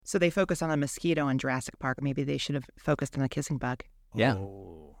So they focus on a mosquito in Jurassic Park. Maybe they should have focused on a kissing bug. Yeah.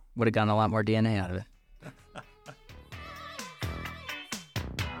 Would have gotten a lot more DNA out of it.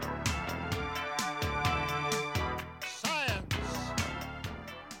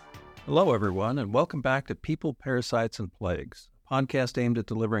 Hello, everyone, and welcome back to People, Parasites, and Plagues, a podcast aimed at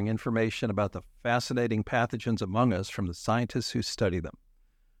delivering information about the fascinating pathogens among us from the scientists who study them.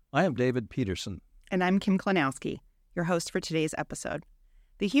 I am David Peterson. And I'm Kim Klonowski, your host for today's episode.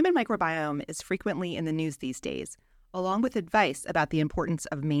 The human microbiome is frequently in the news these days, along with advice about the importance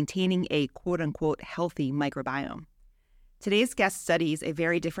of maintaining a quote-unquote healthy microbiome. Today's guest studies a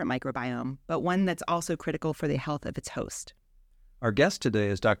very different microbiome, but one that's also critical for the health of its host. Our guest today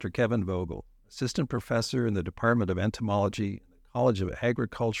is Dr. Kevin Vogel, assistant professor in the Department of Entomology in the College of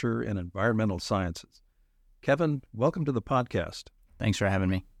Agriculture and Environmental Sciences. Kevin, welcome to the podcast. Thanks for having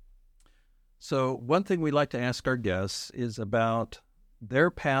me. So one thing we like to ask our guests is about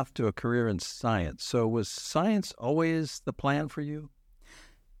their path to a career in science. So was science always the plan for you?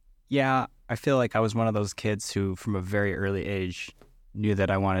 Yeah, I feel like I was one of those kids who, from a very early age, knew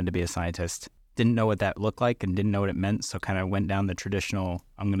that I wanted to be a scientist. Didn't know what that looked like and didn't know what it meant, so kind of went down the traditional,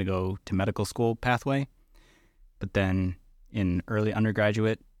 I'm going to go to medical school pathway. But then in early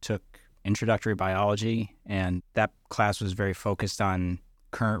undergraduate, took introductory biology, and that class was very focused on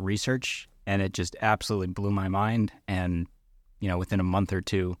current research, and it just absolutely blew my mind. And, within a month or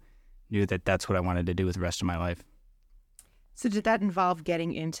two, knew that that's what I wanted to do with the rest of my life. So did that involve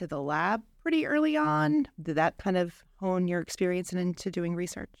getting into the lab pretty early on? Did that kind of hone your experience into doing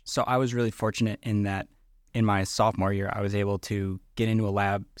research? So I was really fortunate in that in my sophomore year, I was able to get into a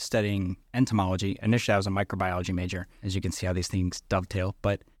lab studying entomology. Initially, I was a microbiology major, as you can see how these things dovetail.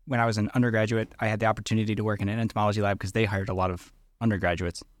 But when I was an undergraduate, I had the opportunity to work in an entomology lab because they hired a lot of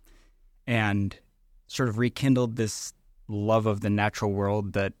undergraduates, and sort of rekindled this love of the natural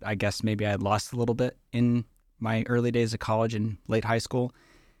world that I guess maybe I had lost a little bit in my early days of college and late high school,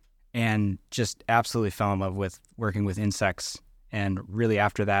 and just absolutely fell in love with working with insects, and really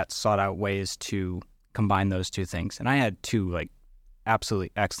after that sought out ways to combine those two things. And I had two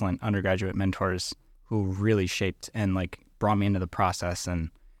absolutely excellent undergraduate mentors who really shaped and brought me into the process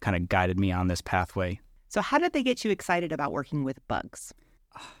and kind of guided me on this pathway. So how did they get you excited about working with bugs?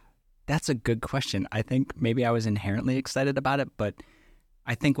 That's a good question. I think maybe I was inherently excited about it, but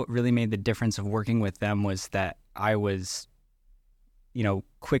I think what really made the difference of working with them was that I was,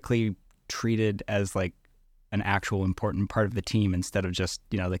 quickly treated as an actual important part of the team instead of just,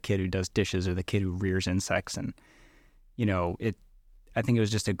 the kid who does dishes or the kid who rears insects. And, I think it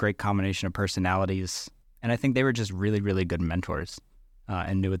was just a great combination of personalities. And I think they were just really, really good mentors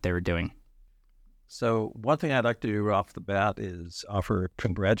and knew what they were doing. So one thing I'd like to do off the bat is offer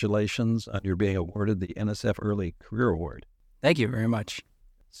congratulations on your being awarded the NSF Early Career Award. Thank you very much.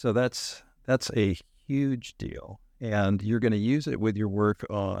 So that's a huge deal. And you're going to use it with your work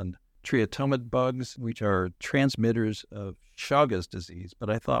on triotomid bugs, which are transmitters of Chagas disease. But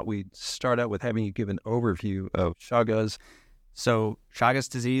I thought we'd start out with having you give an overview of Chagas. So Chagas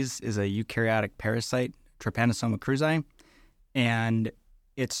disease is a eukaryotic parasite, Trypanosoma cruzi, and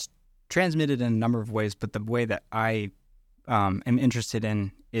it's transmitted in a number of ways, but the way that I am interested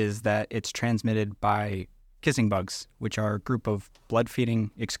in is that it's transmitted by kissing bugs, which are a group of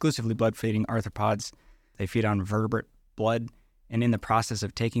exclusively blood-feeding arthropods. They feed on vertebrate blood, and in the process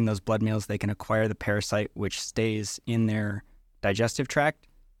of taking those blood meals, they can acquire the parasite, which stays in their digestive tract,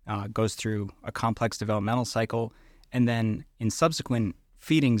 goes through a complex developmental cycle, and then in subsequent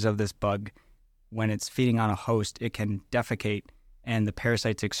feedings of this bug, when it's feeding on a host, it can defecate, and the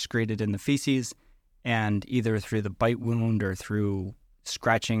parasite's excreted in the feces, and either through the bite wound or through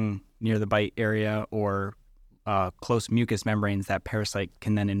scratching near the bite area or close mucous membranes, that parasite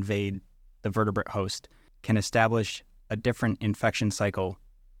can then invade the vertebrate host, can establish a different infection cycle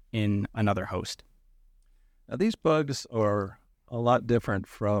in another host. Now, these bugs are a lot different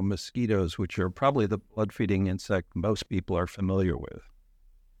from mosquitoes, which are probably the blood-feeding insect most people are familiar with.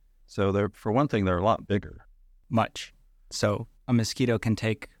 So for one thing, they're a lot bigger. Much. So a mosquito can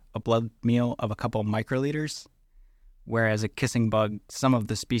take a blood meal of a couple microliters, whereas a kissing bug, some of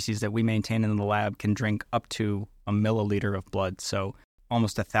the species that we maintain in the lab can drink up to a milliliter of blood, so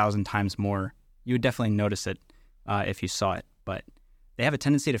almost 1,000 times more. You would definitely notice it if you saw it, but they have a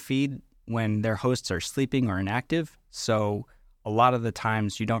tendency to feed when their hosts are sleeping or inactive, so a lot of the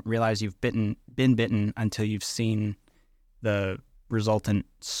times you don't realize you've been bitten until you've seen the resultant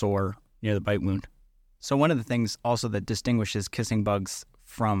sore near the bite wound. So one of the things also that distinguishes kissing bugs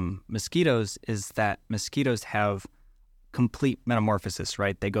from mosquitoes is that mosquitoes have complete metamorphosis,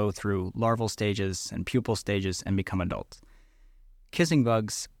 right? They go through larval stages and pupal stages and become adults. Kissing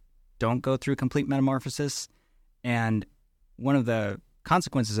bugs don't go through complete metamorphosis. And one of the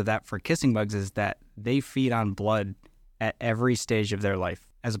consequences of that for kissing bugs is that they feed on blood at every stage of their life,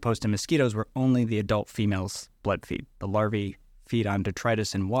 as opposed to mosquitoes where only the adult females blood feed. The larvae feed on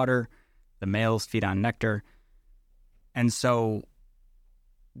detritus and water. The males feed on nectar. And so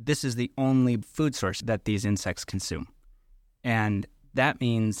this is the only food source that these insects consume. And that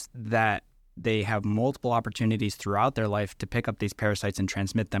means that they have multiple opportunities throughout their life to pick up these parasites and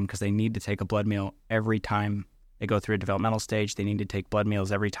transmit them because they need to take a blood meal every time they go through a developmental stage. They need to take blood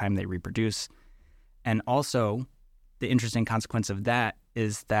meals every time they reproduce. And also, the interesting consequence of that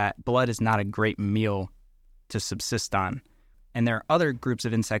is that blood is not a great meal to subsist on. And there are other groups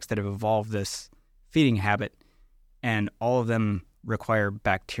of insects that have evolved this feeding habit, and all of them require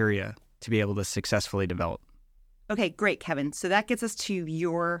bacteria to be able to successfully develop. Okay, great, Kevin. So that gets us to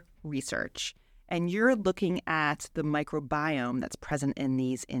your research, and you're looking at the microbiome that's present in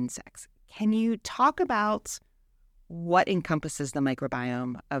these insects. Can you talk about what encompasses the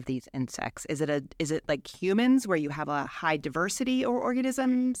microbiome of these insects? Is it like humans where you have a high diversity or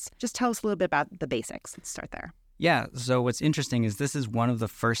organisms? Just tell us a little bit about the basics. Let's start there. Yeah, so what's interesting is this is one of the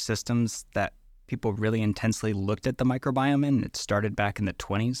first systems that people really intensely looked at the microbiome in. It started back in the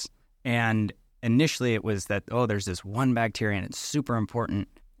 1920s. And initially it was that, there's this one bacteria and it's super important,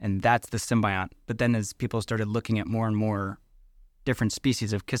 and that's the symbiont. But then as people started looking at more and more different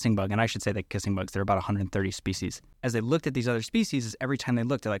species of kissing bug, and I should say that kissing bugs, there are about 130 species. As they looked at these other species, every time they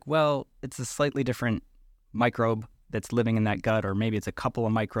looked, they're like, well, it's a slightly different microbe that's living in that gut, or maybe it's a couple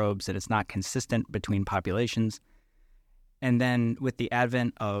of microbes and it's not consistent between populations. And then with the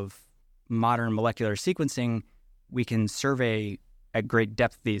advent of modern molecular sequencing, we can survey at great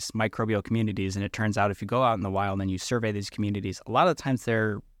depth these microbial communities. And it turns out if you go out in the wild and you survey these communities, a lot of the times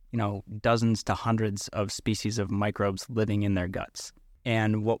they're dozens to hundreds of species of microbes living in their guts.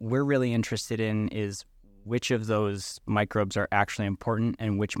 And what we're really interested in is which of those microbes are actually important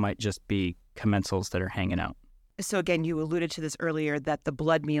and which might just be commensals that are hanging out. So again, you alluded to this earlier that the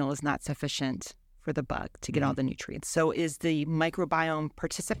blood meal is not sufficient for the bug to get all the nutrients. So is the microbiome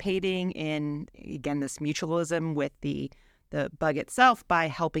participating in, again, this mutualism with the bug itself by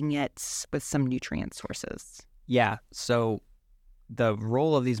helping it with some nutrient sources? Yeah, so the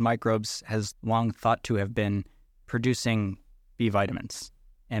role of these microbes has long thought to have been producing B vitamins.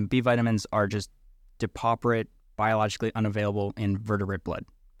 And B vitamins are just depauperate, biologically unavailable in vertebrate blood.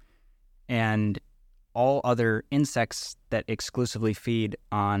 And all other insects that exclusively feed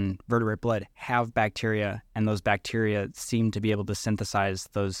on vertebrate blood have bacteria, and those bacteria seem to be able to synthesize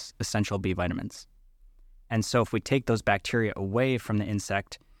those essential B vitamins. And so if we take those bacteria away from the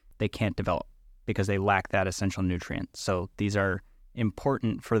insect, they can't develop because they lack that essential nutrient. So these are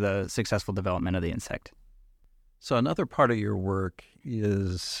important for the successful development of the insect. So another part of your work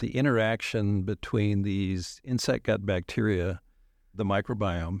is the interaction between these insect gut bacteria, the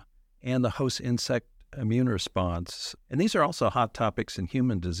microbiome, and the host insect immune response. And these are also hot topics in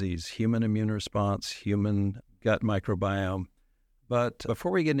human disease, human immune response, human gut microbiome. But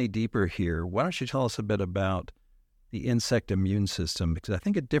before we get any deeper here, why don't you tell us a bit about the insect immune system? Because I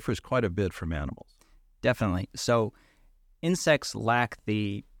think it differs quite a bit from animals. Definitely. So insects lack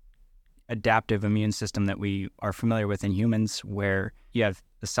the adaptive immune system that we are familiar with in humans, where you have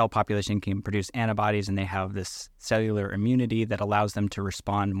the cell population can produce antibodies and they have this cellular immunity that allows them to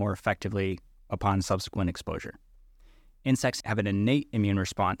respond more effectively upon subsequent exposure. Insects have an innate immune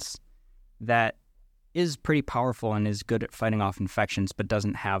response that is pretty powerful and is good at fighting off infections, but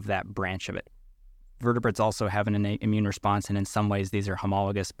doesn't have that branch of it. Vertebrates also have an innate immune response, and in some ways these are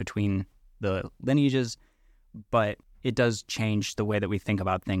homologous between the lineages, but it does change the way that we think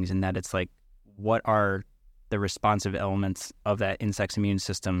about things, in that it's like, what are the responsive elements of that insect's immune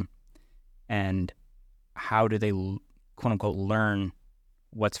system, and how do they, quote unquote, learn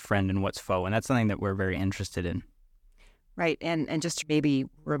what's friend and what's foe? And that's something that we're very interested in. Right. And just to maybe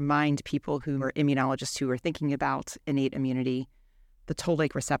remind people who are immunologists who are thinking about innate immunity, the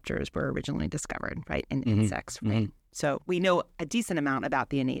toll-like receptors were originally discovered, right, in insects, right? Mm-hmm. So we know a decent amount about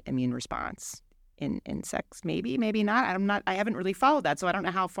the innate immune response in insects, maybe not. I haven't really followed that, so I don't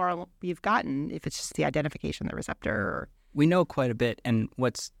know how far we've gotten, if it's just the identification of the receptor. Or... We know quite a bit, and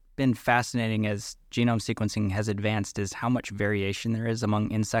what's been fascinating as genome sequencing has advanced is how much variation there is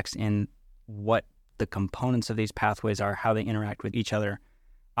among insects in what the components of these pathways are, how they interact with each other.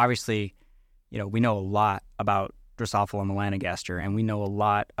 Obviously, we know a lot about Drosophila melanogaster, and we know a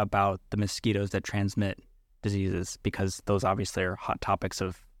lot about the mosquitoes that transmit diseases, because those obviously are hot topics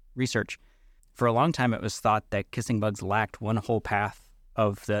of research. For a long time, it was thought that kissing bugs lacked one whole path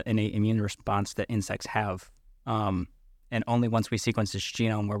of the innate immune response that insects have. And only once we sequenced his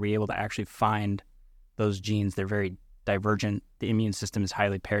genome were we able to actually find those genes. They're very divergent. The immune system is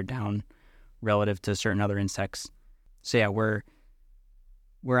highly pared down relative to certain other insects. So yeah, we're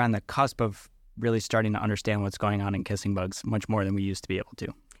on the cusp of really starting to understand what's going on in kissing bugs much more than we used to be able to.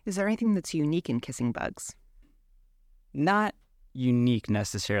 Is there anything that's unique in kissing bugs? Not unique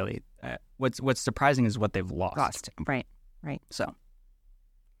necessarily. What's surprising is what they've lost. Right. So.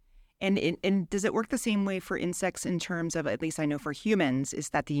 And does it work the same way for insects in terms of, at least I know for humans, is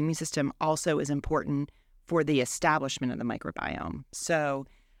that the immune system also is important for the establishment of the microbiome. So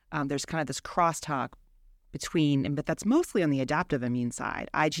there's kind of this crosstalk between, but that's mostly on the adaptive immune side.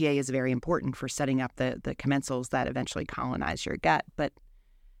 IgA is very important for setting up the commensals that eventually colonize your gut. But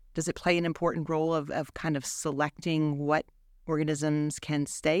does it play an important role of kind of selecting what organisms can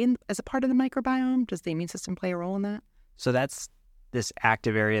stay in as a part of the microbiome? Does the immune system play a role in that? So that's this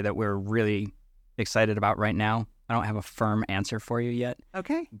active area that we're really excited about right now. I don't have a firm answer for you yet.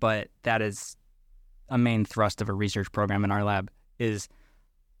 Okay. But that is a main thrust of a research program in our lab is,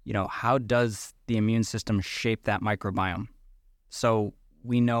 how does the immune system shape that microbiome? So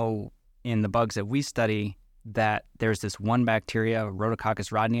we know in the bugs that we study that there's this one bacteria,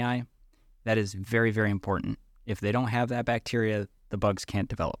 Rhodococcus rodnii, that is very, very important. If they don't have that bacteria, the bugs can't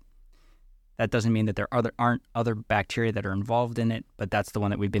develop. That doesn't mean that there aren't other bacteria that are involved in it, but that's the one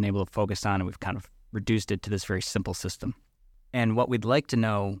that we've been able to focus on, and we've kind of reduced it to this very simple system. And what we'd like to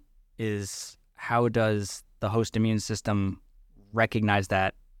know is, how does the host immune system recognize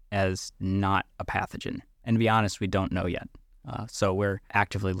that as not a pathogen? And to be honest, we don't know yet. So we're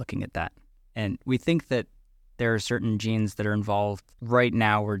actively looking at that. And we think that there are certain genes that are involved. Right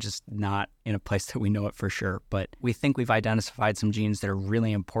now, we're just not in a place that we know it for sure. But we think we've identified some genes that are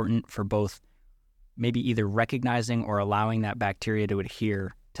really important for both maybe either recognizing or allowing that bacteria to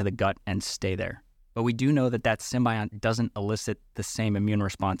adhere to the gut and stay there. But we do know that that symbiont doesn't elicit the same immune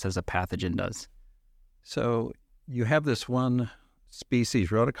response as a pathogen does. So you have this one species,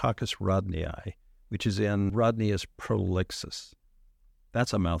 Rhodococcus rodnii, which is in Rodnius prolixus.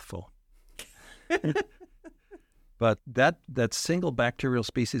 That's a mouthful. But that single bacterial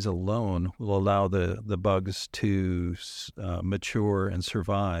species alone will allow the bugs to mature and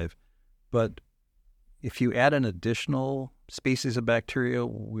survive. But if you add an additional species of bacteria,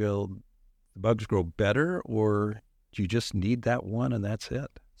 will the bugs grow better, or do you just need that one and that's it?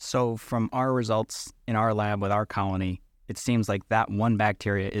 So from our results in our lab with our colony, it seems like that one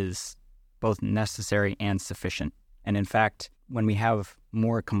bacteria is both necessary and sufficient. And in fact, when we have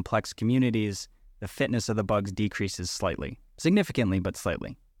more complex communities, the fitness of the bugs decreases slightly, significantly, but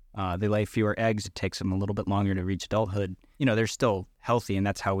slightly. They lay fewer eggs. It takes them a little bit longer to reach adulthood. They're still healthy, and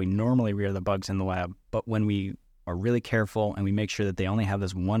that's how we normally rear the bugs in the lab. But when we are really careful and we make sure that they only have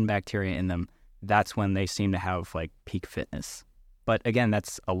this one bacteria in them, that's when they seem to have peak fitness. But again,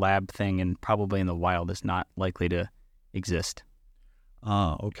 that's a lab thing, and probably in the wild is not likely to exist.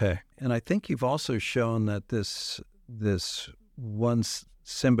 Okay. And I think you've also shown that this one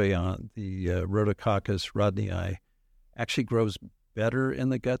symbiont, the Rhodococcus rodnii, actually grows better in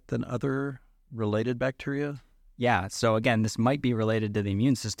the gut than other related bacteria? Yeah. So again, this might be related to the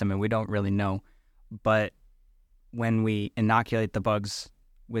immune system, and we don't really know. But when we inoculate the bugs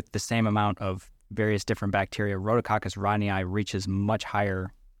with the same amount of various different bacteria, Rhodococcus rodnii reaches much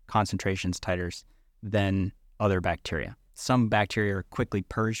higher concentrations titers than other bacteria. Some bacteria are quickly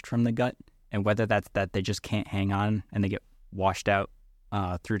purged from the gut, and whether that's that they just can't hang on and they get washed out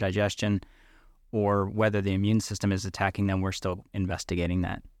through digestion, or whether the immune system is attacking them, we're still investigating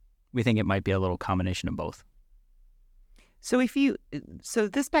that. We think it might be a little combination of both. So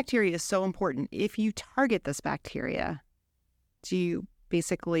this bacteria is so important. If you target this bacteria, do you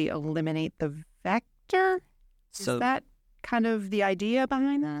basically eliminate the vector? Is that kind of the idea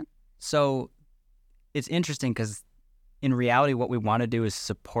behind that? So it's interesting because in reality, what we want to do is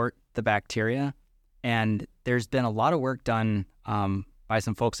support the bacteria. And there's been a lot of work done by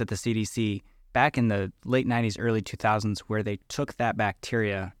some folks at the CDC back in the late 90s, early 2000s, where they took that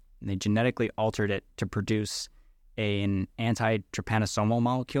bacteria and they genetically altered it to produce an anti-trypanosomal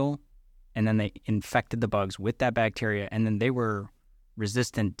molecule, and then they infected the bugs with that bacteria, and then they were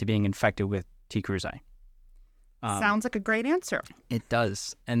resistant to being infected with T. cruzi. Sounds like a great answer. It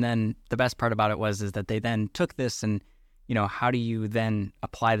does. And then the best part about it is that they then took this and, how do you then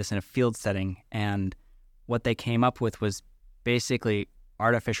apply this in a field setting? And what they came up with was basically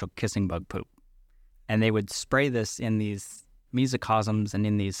artificial kissing bug poop. And they would spray this in these mesocosms and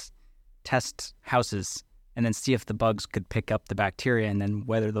in these test houses, and then see if the bugs could pick up the bacteria, and then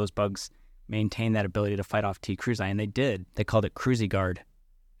whether those bugs maintain that ability to fight off T. cruzi. And they did. They called it CruziGuard.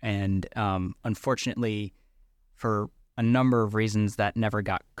 And unfortunately, for a number of reasons that never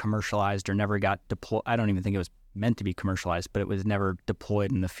got commercialized or never got deployed. I don't even think it was meant to be commercialized, but it was never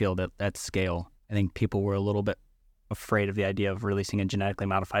deployed in the field at scale. I think people were a little bit afraid of the idea of releasing a genetically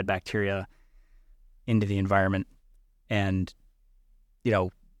modified bacteria into the environment. And,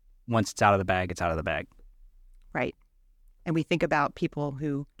 once it's out of the bag, it's out of the bag. Right. And we think about people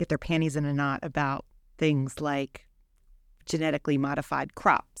who get their panties in a knot about things like genetically modified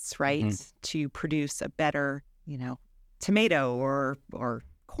crops, right? Mm-hmm. To produce a better, tomato or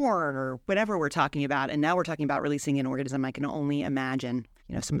corn or whatever we're talking about. And now we're talking about releasing an organism. I can only imagine,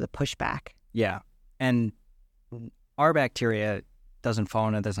 some of the pushback. Yeah. And our bacteria doesn't fall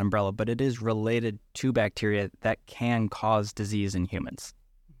under this umbrella, but it is related to bacteria that can cause disease in humans.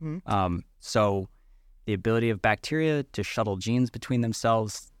 Mm-hmm. So the ability of bacteria to shuttle genes between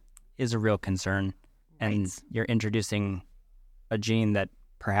themselves is a real concern. Right. And you're introducing a gene that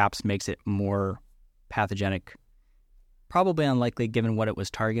perhaps makes it more pathogenic. Probably unlikely given what it was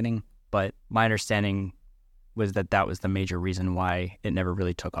targeting, but my understanding was that was the major reason why it never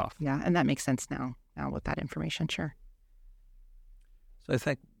really took off. Yeah, and that makes sense now with that information, sure. So I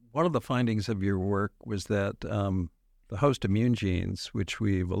think one of the findings of your work was that the host immune genes, which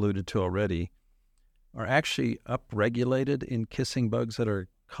we've alluded to already, are actually upregulated in kissing bugs that are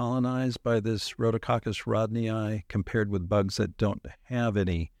colonized by this Rhodococcus rodnii compared with bugs that don't have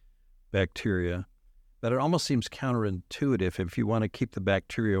any bacteria. But it almost seems counterintuitive. If you want to keep the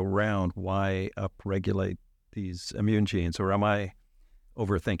bacteria around, why upregulate these immune genes? Or am I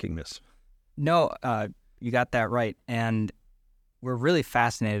overthinking this? No, you got that right. And we're really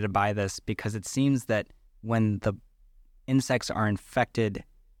fascinated by this because it seems that when the insects are infected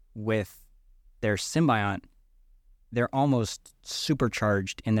with their symbiont, they're almost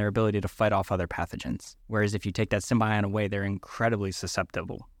supercharged in their ability to fight off other pathogens. Whereas if you take that symbiont away, they're incredibly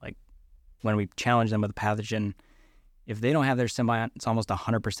susceptible. Like when we challenge them with a pathogen, if they don't have their symbiont, it's almost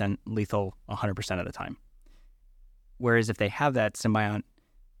 100% lethal 100% of the time. Whereas if they have that symbiont,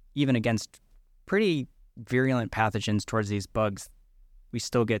 even against pretty virulent pathogens towards these bugs, we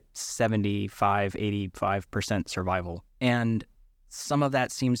still get 75, 85% survival. And some of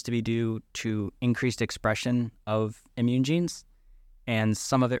that seems to be due to increased expression of immune genes, and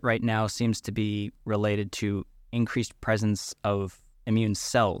some of it right now seems to be related to increased presence of immune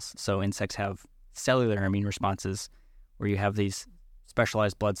cells. So insects have cellular immune responses where you have these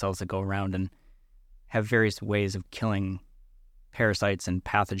specialized blood cells that go around and have various ways of killing parasites and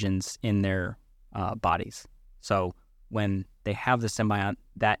pathogens in their bodies. So when they have the symbiont,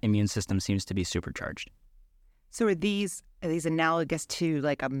 that immune system seems to be supercharged. So are these analogous to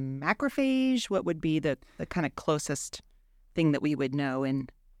like a macrophage? What would be the kind of closest thing that we would know?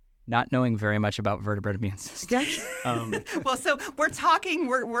 And not knowing very much about vertebrate immune systems. Well, so we're talking.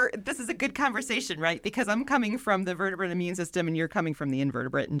 This is a good conversation, right? Because I'm coming from the vertebrate immune system, and you're coming from the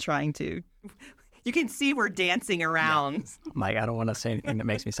invertebrate, and trying to. You can see we're dancing around. Yeah. Mike, I don't want to say anything that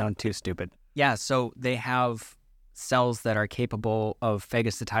makes me sound too stupid. Yeah, so they have cells that are capable of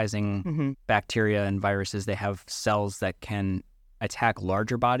phagocytizing bacteria and viruses. They have cells that can attack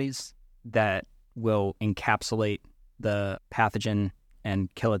larger bodies that will encapsulate the pathogen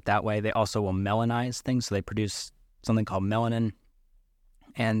and kill it that way. They also will melanize things, so they produce something called melanin,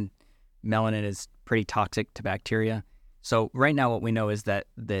 and melanin is pretty toxic to bacteria. So right now what we know is that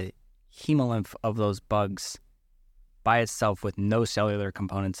the hemolymph of those bugs by itself with no cellular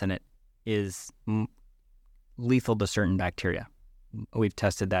components in it is lethal to certain bacteria. We've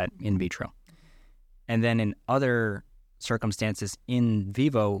tested that in vitro. And then in other circumstances in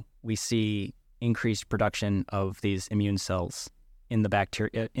vivo, we see increased production of these immune cells in the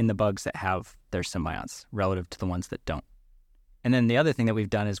bacteria, in the bugs that have their symbionts relative to the ones that don't. And then the other thing that we've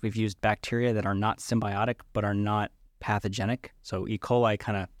done is we've used bacteria that are not symbiotic but are not pathogenic. So E. coli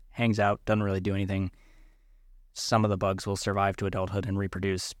kind of hangs out, doesn't really do anything. Some of the bugs will survive to adulthood and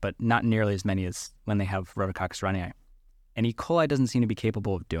reproduce, but not nearly as many as when they have Rhodococcus rodnii. And E. coli doesn't seem to be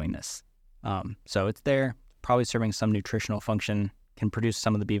capable of doing this. So it's there, probably serving some nutritional function, can produce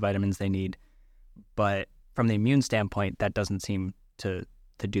some of the B vitamins they need, but from the immune standpoint, that doesn't seem to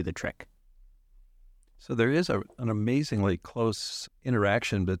do the trick. So there is an amazingly close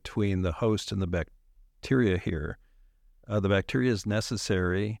interaction between the host and the bacteria here. The bacteria is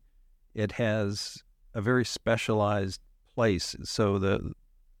necessary. It has a very specialized place. So the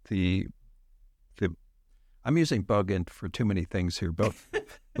I'm using bug for too many things here, both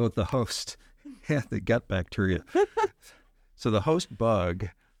the host and the gut bacteria. So the host bug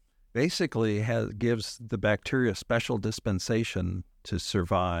basically gives the bacteria special dispensation to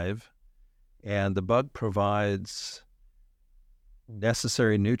survive, and the bug provides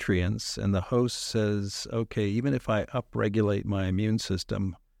necessary nutrients, and the host says, okay, even if I upregulate my immune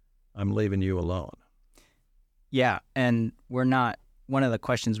system, I'm leaving you alone. Yeah, and one of the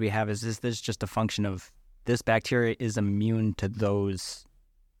questions we have is this just a function of this bacteria is immune to those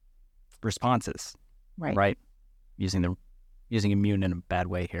responses, right? Using immune in a bad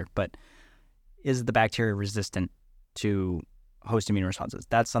way here, but is the bacteria resistant to host immune responses?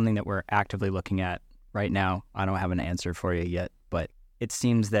 That's something that we're actively looking at right now. I don't have an answer for you yet, but it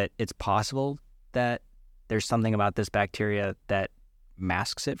seems that it's possible that there's something about this bacteria that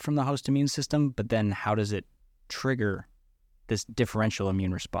masks it from the host immune system, but then how does it trigger this differential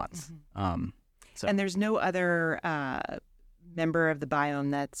immune response? Mm-hmm. And there's no other member of the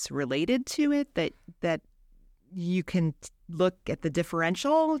biome that's related to it that you can look at the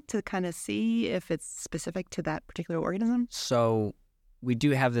differential to kind of see if it's specific to that particular organism? So we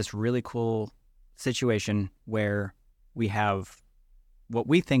do have this really cool situation where we have what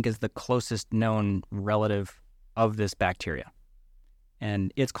we think is the closest known relative of this bacteria.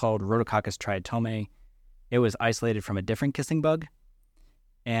 And it's called Rhodococcus triatome. It was isolated from a different kissing bug.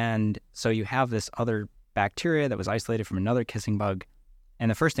 And so you have this other bacteria that was isolated from another kissing bug.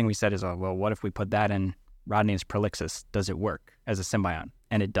 And the first thing we said is, oh, well, what if we put that in Rodnius prolixus? Does it work as a symbiont?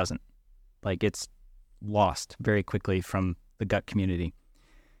 And it doesn't. Like, it's lost very quickly from the gut community.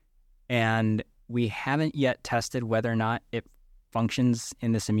 And we haven't yet tested whether or not it functions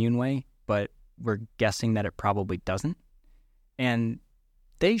in this immune way, but we're guessing that it probably doesn't. And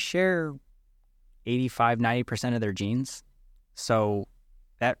they share 85-90% of their genes. So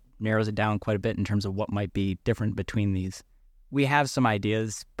that narrows it down quite a bit in terms of what might be different between these. We have some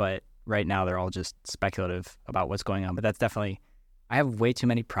ideas, but right now they're all just speculative about what's going on. But that's definitely, I have way too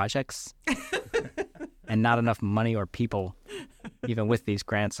many projects and not enough money or people, even with these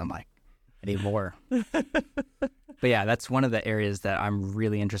grants. I'm like, I need more. But yeah, that's one of the areas that I'm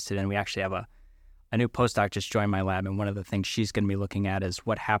really interested in. We actually have a new postdoc just joined my lab, and one of the things she's going to be looking at is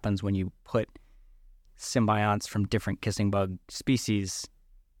what happens when you put symbionts from different kissing bug species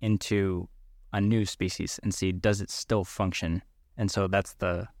into a new species and see, does it still function? And so I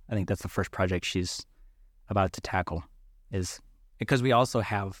think that's the first project she's about to tackle, is because we also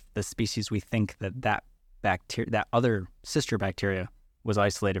have the species we think that other sister bacteria was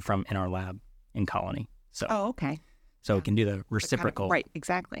isolated from in our lab in colony. So, okay. So it can do the reciprocal. Right,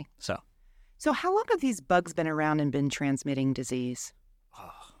 exactly. So how long have these bugs been around and been transmitting disease?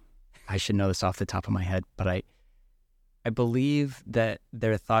 Oh, I should know this off the top of my head, but I believe that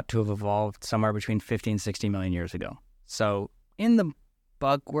they're thought to have evolved somewhere between 50 and 60 million years ago. So in the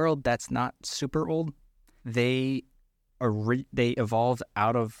bug world, that's not super old. They evolved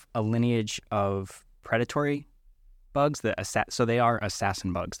out of a lineage of predatory bugs. So they are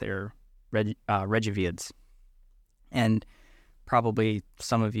assassin bugs. They're regiviids. And probably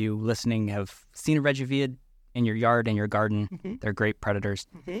some of you listening have seen a regiviid in your yard, in your garden. Mm-hmm. They're great predators.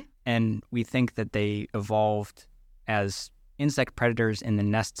 Mm-hmm. And we think that they evolved as insect predators in the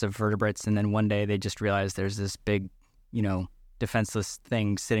nests of vertebrates, and then one day they just realized there's this big, defenseless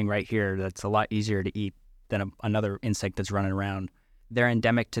thing sitting right here that's a lot easier to eat than another insect that's running around. They're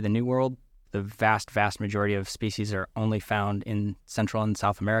endemic to the New World. The vast, vast majority of species are only found in Central and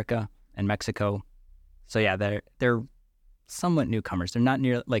South America and Mexico. So yeah, they're somewhat newcomers. They're not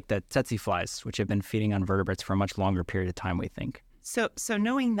near like the tsetse flies, which have been feeding on vertebrates for a much longer period of time, we think. So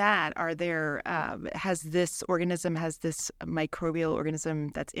knowing that, has this microbial organism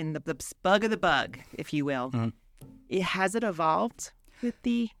that's in the bug of the bug, if you will, mm-hmm. Has it evolved with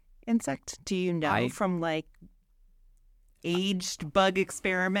the insect? Do you know from like aged bug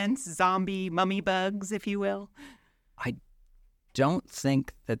experiments, zombie mummy bugs, if you will? I don't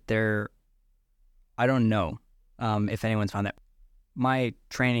think that I don't know if anyone's found that. My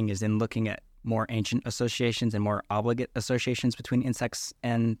training is in looking at more ancient associations and more obligate associations between insects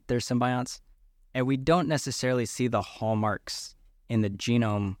and their symbionts. And we don't necessarily see the hallmarks in the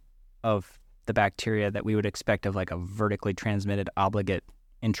genome of the bacteria that we would expect of like a vertically transmitted obligate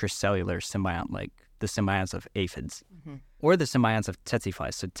intracellular symbiont, like the symbionts of aphids, mm-hmm. or the symbionts of tsetse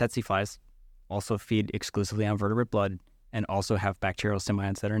flies. So tsetse flies also feed exclusively on vertebrate blood and also have bacterial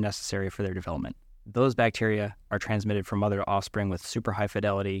symbionts that are necessary for their development. Those bacteria are transmitted from mother to offspring with super high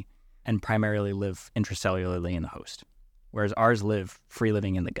fidelity and primarily live intracellularly in the host, whereas ours live free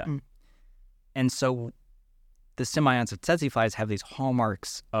living in the gut. Mm. And so the symbionts of tsetse flies have these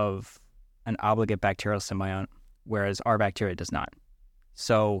hallmarks of an obligate bacterial symbiont, whereas our bacteria does not.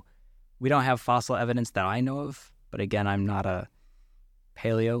 So we don't have fossil evidence that I know of, but again, I'm not a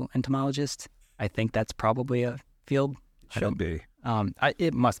paleoentomologist. I think that's probably a field. Should be.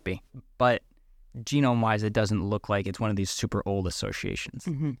 It must be. But genome-wise, it doesn't look like it's one of these super old associations.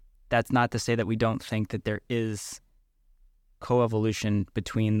 Mm-hmm. That's not to say that we don't think that there is coevolution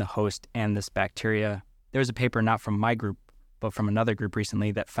between the host and this bacteria. There was a paper not from my group, but from another group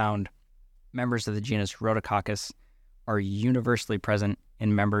recently that found members of the genus Rhodococcus are universally present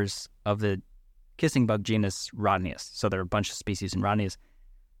in members of the kissing bug genus Rhodnius. So there are a bunch of species in Rhodnius.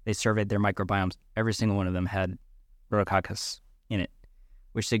 They surveyed their microbiomes. Every single one of them had Rhodococcus in it,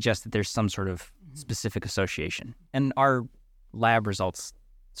 which suggests that there's some sort of specific association. And our lab results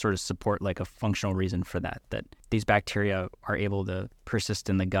sort of support like a functional reason for that these bacteria are able to persist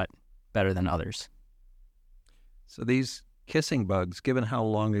in the gut better than others. So these kissing bugs, given how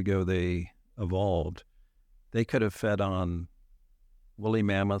long ago they evolved, they could have fed on woolly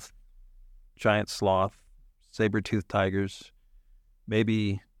mammoth, giant sloth, saber-toothed tigers,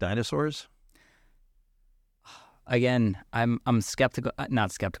 maybe dinosaurs? Again, I'm skeptical,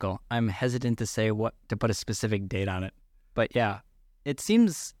 not skeptical. I'm hesitant to say what to put a specific date on it. But yeah, it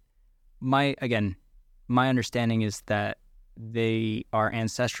seems my understanding is that they are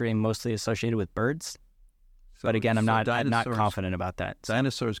ancestrally mostly associated with birds. But again, I'm not confident about that.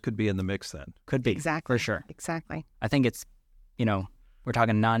 Dinosaurs could be in the mix then. Could be. Exactly. For sure. Exactly. I think it's, we're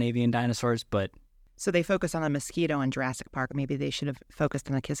talking non-avian dinosaurs, but... So they focus on a mosquito in Jurassic Park. Maybe they should have focused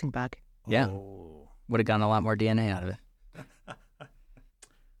on a kissing bug. Yeah. Oh. Would have gotten a lot more DNA out of it.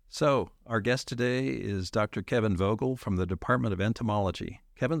 So our guest today is Dr. Kevin Vogel from the Department of Entomology.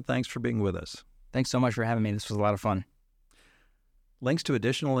 Kevin, thanks for being with us. Thanks so much for having me. This was a lot of fun. Links to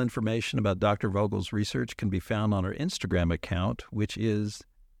additional information about Dr. Vogel's research can be found on our Instagram account, which is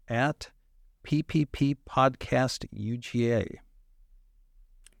at PPP Podcast UGA.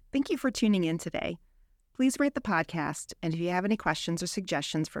 Thank you for tuning in today. Please rate the podcast, and if you have any questions or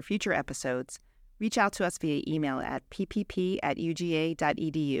suggestions for future episodes, reach out to us via email at ppp@uga.edu.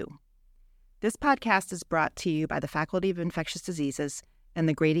 This podcast is brought to you by the Faculty of Infectious Diseases and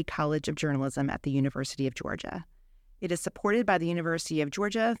the Grady College of Journalism at the University of Georgia. It is supported by the University of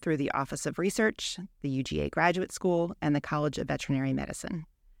Georgia through the Office of Research, the UGA Graduate School, and the College of Veterinary Medicine.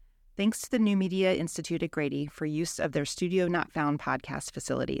 Thanks to the New Media Institute at Grady for use of their Studio Not Found podcast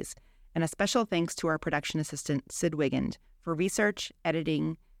facilities, and a special thanks to our production assistant, Sid Wigand, for research,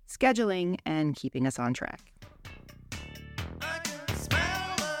 editing, scheduling, and keeping us on track.